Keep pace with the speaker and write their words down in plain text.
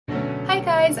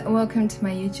guys, welcome to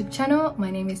my YouTube channel. My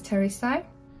name is Ta-Risai.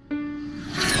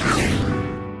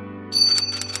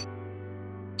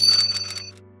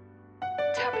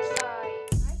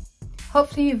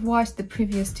 Hopefully you've watched the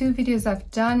previous two videos I've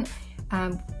done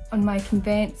on my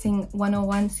Conveyancing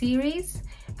 101 series.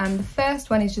 The first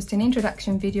one is just an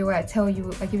introduction video where I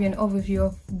give you an overview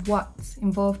of what's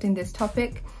involved in this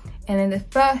topic. And then the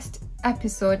first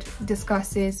episode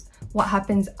discusses what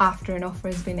happens after an offer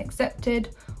has been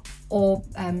accepted or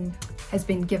has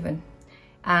been given.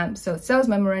 So sales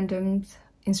memorandums,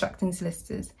 instructing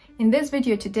solicitors. In this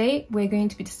video today, we're going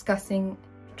to be discussing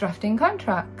drafting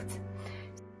contracts.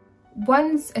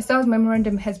 Once a sales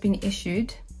memorandum has been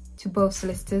issued to both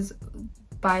solicitors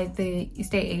by the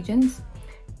estate agents,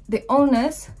 the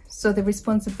onus, so the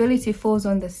responsibility falls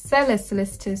on the seller's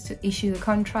solicitors to issue the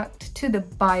contract to the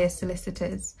buyer's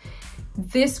solicitors.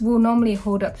 This will normally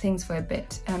hold up things for a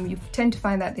bit. You tend to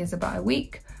find that there's about a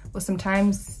week or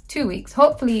sometimes 2 weeks,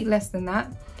 hopefully less than that,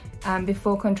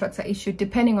 before contracts are issued,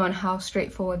 depending on how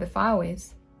straightforward the file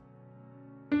is.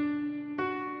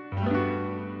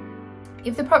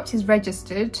 If the property is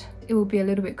registered, it will be a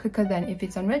little bit quicker than if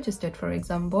it's unregistered, for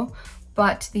example.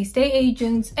 But the estate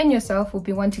agents and yourself will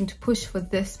be wanting to push for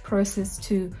this process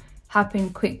to happen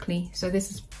quickly. So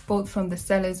this is both from the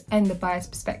seller's and the buyer's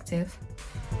perspective.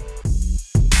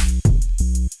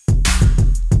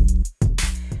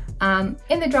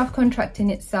 In the draft contract in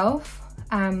itself,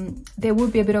 there will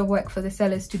be a bit of work for the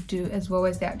sellers to do as well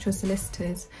as the actual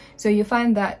solicitors. So you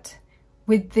find that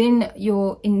within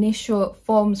your initial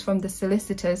forms from the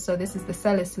solicitors, so this is the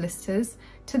seller's solicitors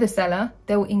to the seller,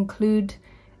 they will include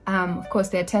of course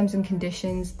their terms and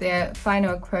conditions, their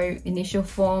final quote, initial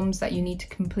forms that you need to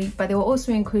complete, but they will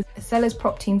also include a seller's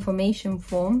property information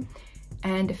form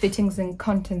and a fittings and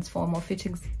contents form, or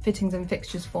fittings and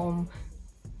fixtures form,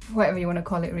 whatever you want to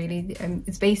call it really.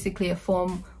 It's basically a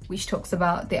form which talks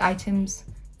about the items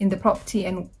in the property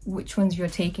and which ones you're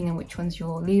taking and which ones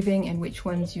you're leaving and which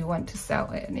ones you want to sell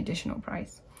at an additional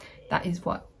price. That is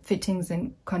what fittings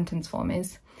and contents form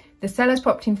is. The seller's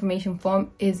property information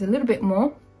form is a little bit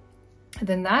more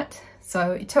than that.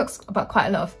 So it talks about quite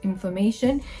a lot of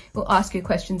information. It will ask you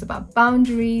questions about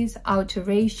boundaries,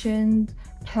 alterations,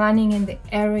 planning in the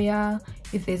area,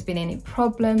 if there's been any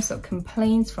problems or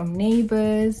complaints from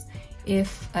neighbors,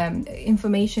 if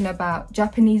information about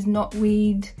Japanese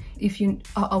knotweed, if you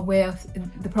are aware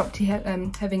of the property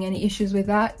having any issues with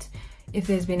that, if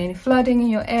there's been any flooding in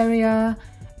your area.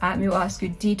 It will ask you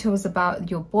details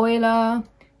about your boiler,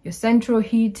 your central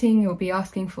heating. You'll be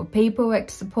asking for paperwork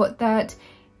to support that,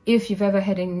 if you've ever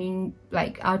had any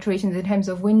alterations in terms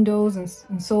of windows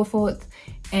and so forth.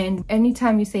 And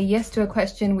anytime you say yes to a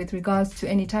question with regards to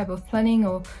any type of planning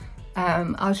or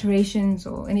alterations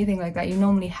or anything like that, you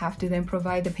normally have to then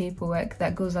provide the paperwork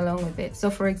that goes along with it.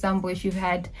 So for example, if you've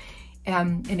had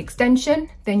an extension,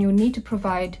 then you'll need to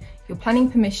provide your planning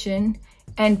permission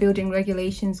and building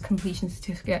regulations completion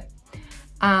certificate.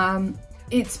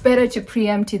 It's better to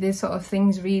preempt this sort of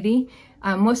things really.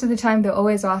 Most of the time they'll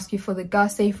always ask you for the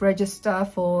gas safe register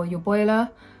for your boiler.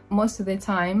 Most of the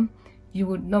time you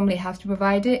would normally have to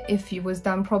provide it if it was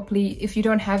done properly. If you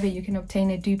don't have it, you can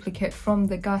obtain a duplicate from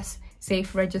the gas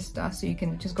safe register, so you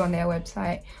can just go on their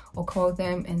website or call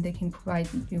them and they can provide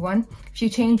you one. If you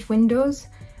change windows,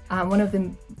 one of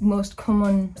the most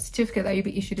common certificate that you'll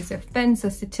be issued is a fence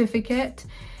certificate.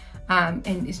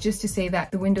 And it's just to say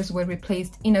that the windows were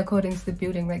replaced in accordance with the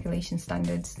building regulation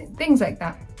standards, things like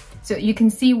that. So you can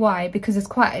see why, because it's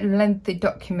quite a lengthy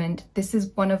document. This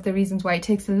is one of the reasons why it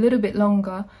takes a little bit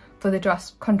longer for the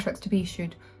draft contracts to be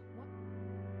issued.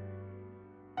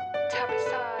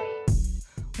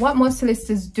 What most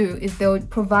solicitors do is they'll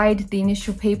provide the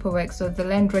initial paperwork, so the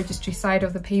land registry side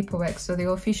of the paperwork, so the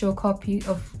official copy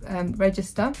of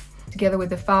register together with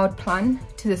the filed plan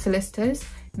to the solicitors.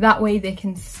 That way they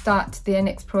can start their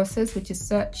next process, which is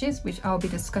searches, which I'll be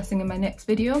discussing in my next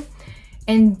video.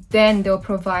 And then they'll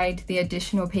provide the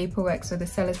additional paperwork, so the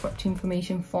seller's property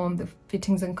information form, the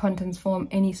fittings and contents form,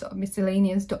 any sort of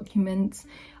miscellaneous documents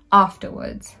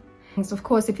afterwards. So of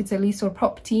course, if it's a leasehold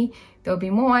property, there'll be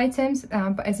more items,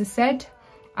 but as I said,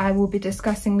 I will be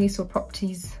discussing leasehold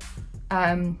properties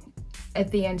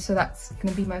at the end, so that's going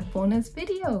to be my bonus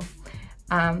video.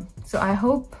 So I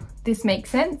hope this makes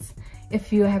sense.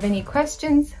 If you have any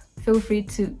questions, feel free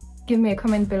to give me a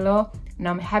comment below and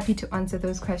I'm happy to answer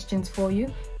those questions for you.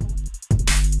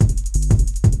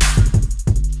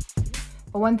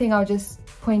 But one thing I'll just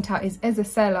point out is, as a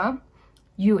seller,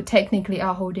 you technically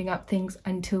are holding up things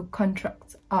until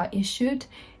contracts are issued,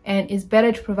 and it's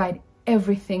better to provide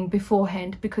everything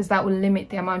beforehand, because that will limit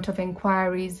the amount of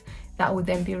inquiries that will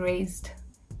then be raised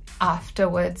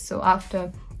afterwards. So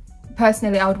after,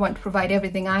 personally, I would want to provide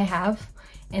everything I have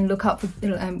and look up for,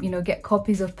 you know, get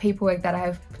copies of paperwork that I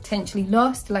have potentially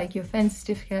lost, like your fence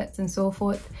certificates and so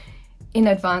forth, in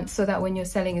advance, so that when you're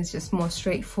selling it's just more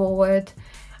straightforward.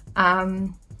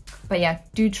 But yeah,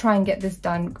 do try and get this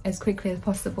done as quickly as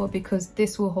possible, because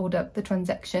this will hold up the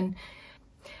transaction.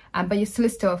 But your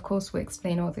solicitor, of course, will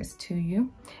explain all this to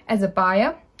you. As a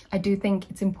buyer, I do think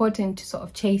it's important to sort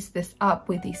of chase this up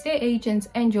with estate agents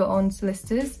and your own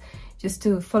solicitors, just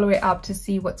to follow it up to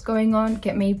see what's going on,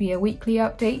 get maybe a weekly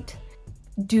update.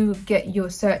 Do get your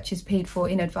searches paid for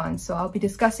in advance. So I'll be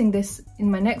discussing this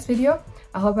in my next video.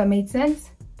 I hope I made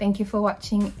sense. Thank you for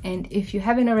watching, and if you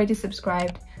haven't already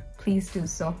subscribed, please do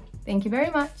so. Thank you very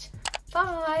much.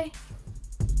 Bye.